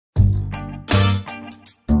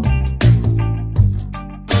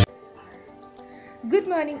Good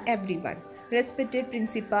morning everyone, respected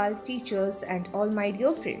principal, teachers and all my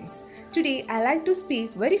dear friends. Today I like to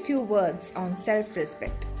speak very few words on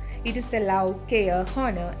self-respect. It is the love, care,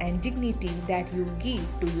 honor and dignity that you give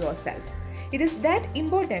to yourself. It is that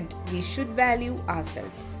important we should value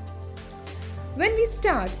ourselves. When we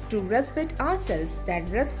start to respect ourselves, that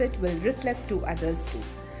respect will reflect to others too.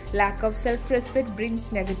 Lack of self-respect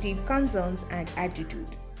brings negative concerns and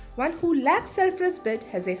attitude. One who lacks self-respect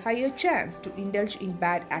has a higher chance to indulge in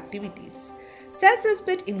bad activities.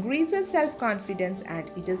 Self-respect increases self-confidence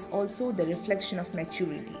and it is also the reflection of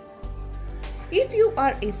maturity. If you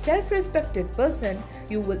are a self-respected person,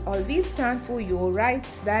 you will always stand for your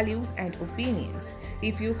rights, values and opinions.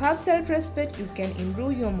 If you have self-respect, you can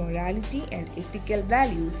improve your morality and ethical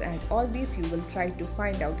values and always you will try to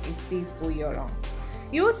find out a space for your own.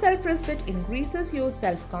 Your self-respect increases your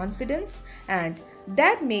self-confidence and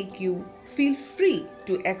that make you feel free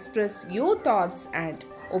to express your thoughts and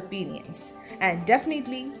opinions, and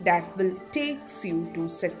definitely that will takes you to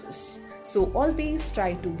success. So always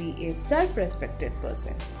try to be a self-respected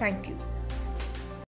person. Thank you.